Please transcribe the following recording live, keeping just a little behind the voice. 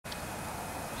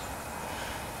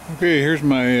Okay, here's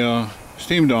my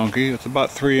steam donkey. It's about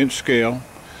 3-inch scale.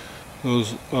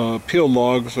 Those peeled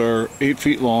logs are 8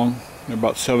 feet long. They're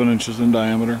about 7 inches in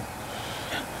diameter.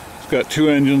 It's got 2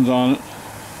 engines on it.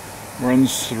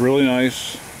 Runs really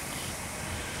nice.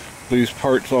 These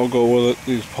parts all go with it.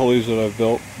 These pulleys that I've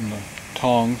built and the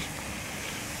tongs.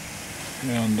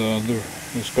 And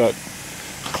it's got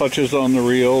clutches on the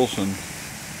reels and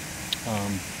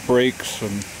brakes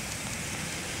and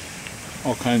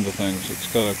all kinds of things.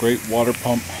 It's got a great water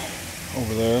pump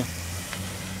over there.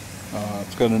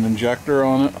 It's got an injector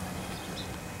on it,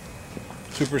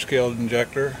 super scaled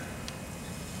injector. I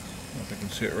don't know if you can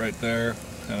see it right there,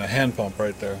 and a hand pump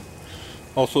right there.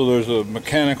 Also, there's a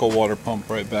mechanical water pump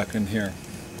right back in here.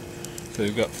 So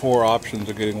you've got 4 options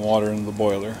of getting water into the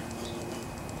boiler.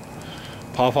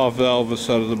 Pop-off valve is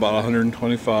set at about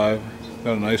 125.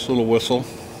 Got a nice little whistle.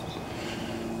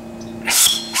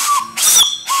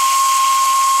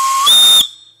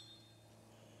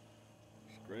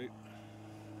 Great.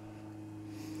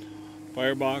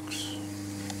 Firebox.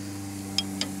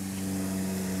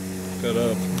 Got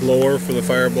a blower for the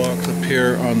firebox up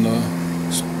here on the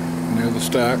near the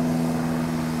stack.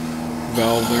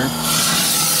 Valve there.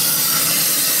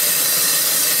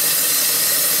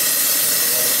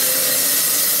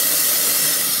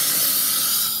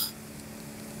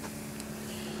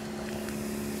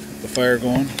 Get the fire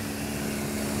going.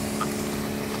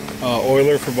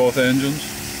 Oiler for both engines.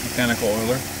 Mechanical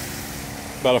oiler.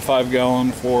 About a 4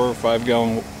 or 5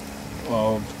 gallon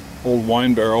old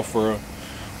wine barrel for a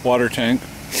water tank.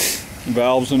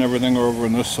 Valves and everything are over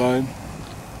on this side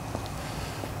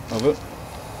of it.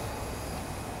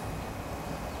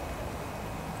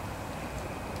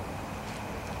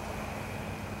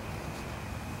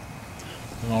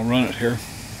 And I'll run it here.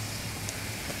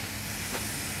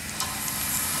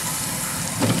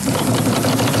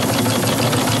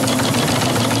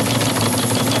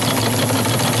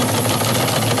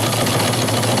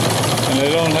 I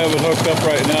don't have it hooked up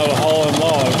right now to haul in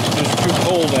logs. It's just too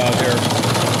cold out here.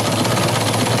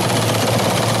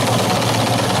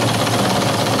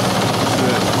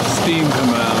 That steam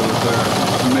coming out of it there.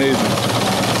 It's amazing.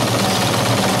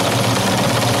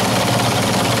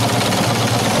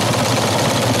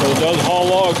 So it does haul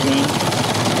logs in.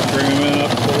 Bring them in up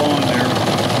the lawn here.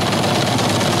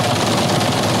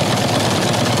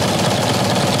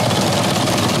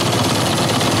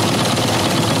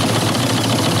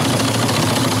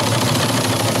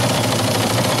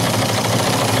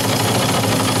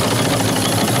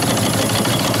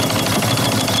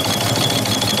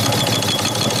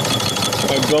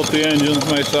 I built the engines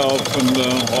myself and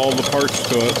all the parts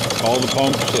to it, all the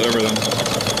pumps, everything.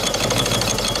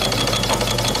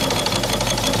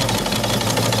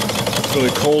 It's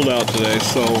really cold out today,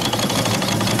 so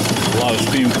a lot of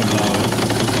steam coming out of it.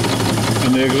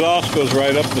 And the exhaust goes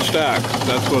right up the stack.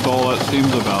 That's what all that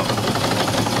steam's about.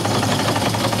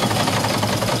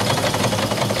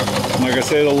 Like I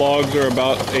say, the logs are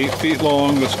about 8 feet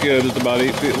long. The skid is about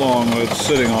 8 feet long that it's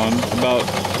sitting on. It's about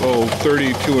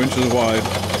 32 inches wide.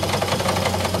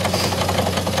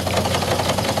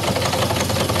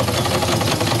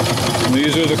 And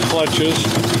these are the clutches,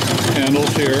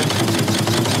 handles here.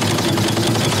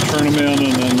 Turn them in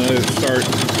and then they start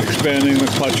expanding the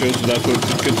clutches. That's what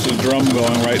gets the drum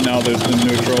going. Right now there's in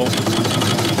neutral.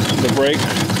 The brake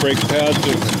pads,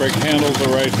 the brake handles are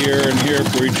right here and here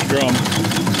for each drum.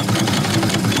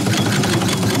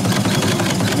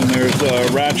 And there's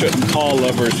ratchet-and-pawl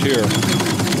levers here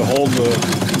to hold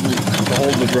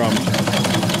the drum.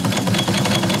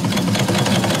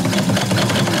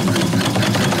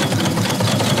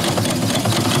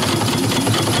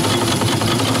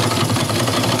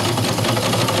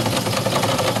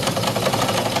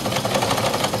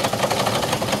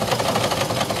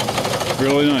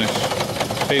 Really nice.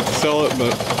 Hate to sell it,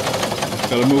 but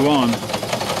gotta move on.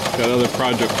 Got other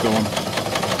projects going.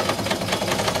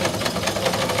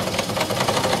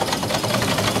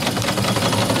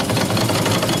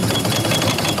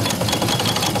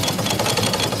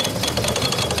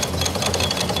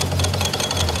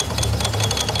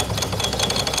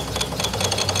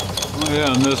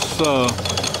 Yeah, and this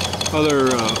other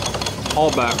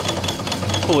haulback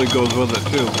pulley goes with it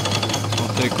too.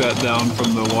 I'll take that down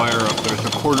from the wire up there. It's a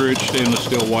 1/4 inch stainless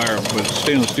steel wire, but it's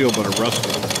stainless steel but a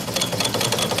rusted.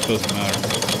 Doesn't matter.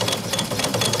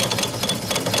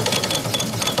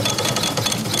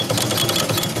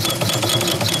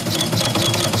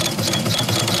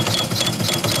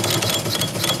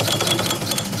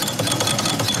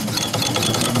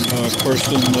 And, of course,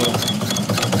 in the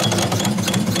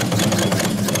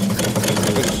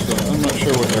I'm not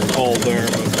sure what they're called there,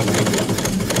 but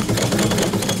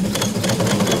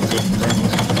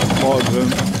logs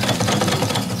in.